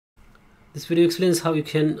This video explains how you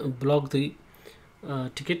can block the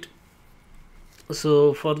ticket.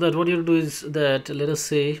 So for that, what you have to do is that, let us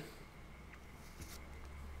say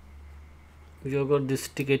we have got this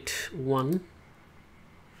ticket 1,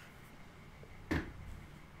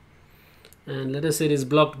 and let us say it is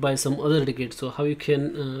blocked by some other ticket. So how you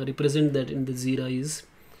can represent that in the Jira is,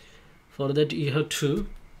 for that you have to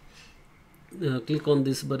click on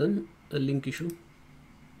this button, a link issue,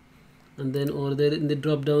 and then over there in the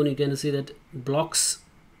drop down you can see that blocks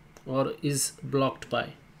or is blocked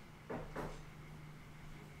by.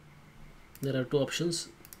 There are two options,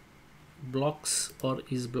 blocks or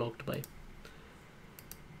is blocked by.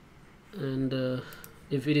 And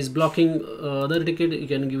if it is blocking other ticket, you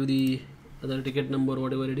can give the other ticket number,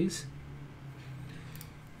 whatever it is,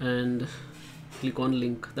 and click on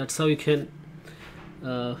link. That's how you can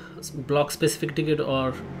block specific ticket,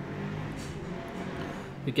 or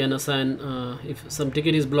you can assign if some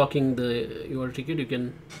ticket is blocking your ticket, you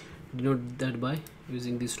can denote that by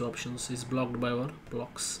using these two options, is blocked by or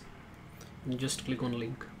blocks, and just click on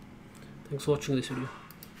link. Thanks for watching this video.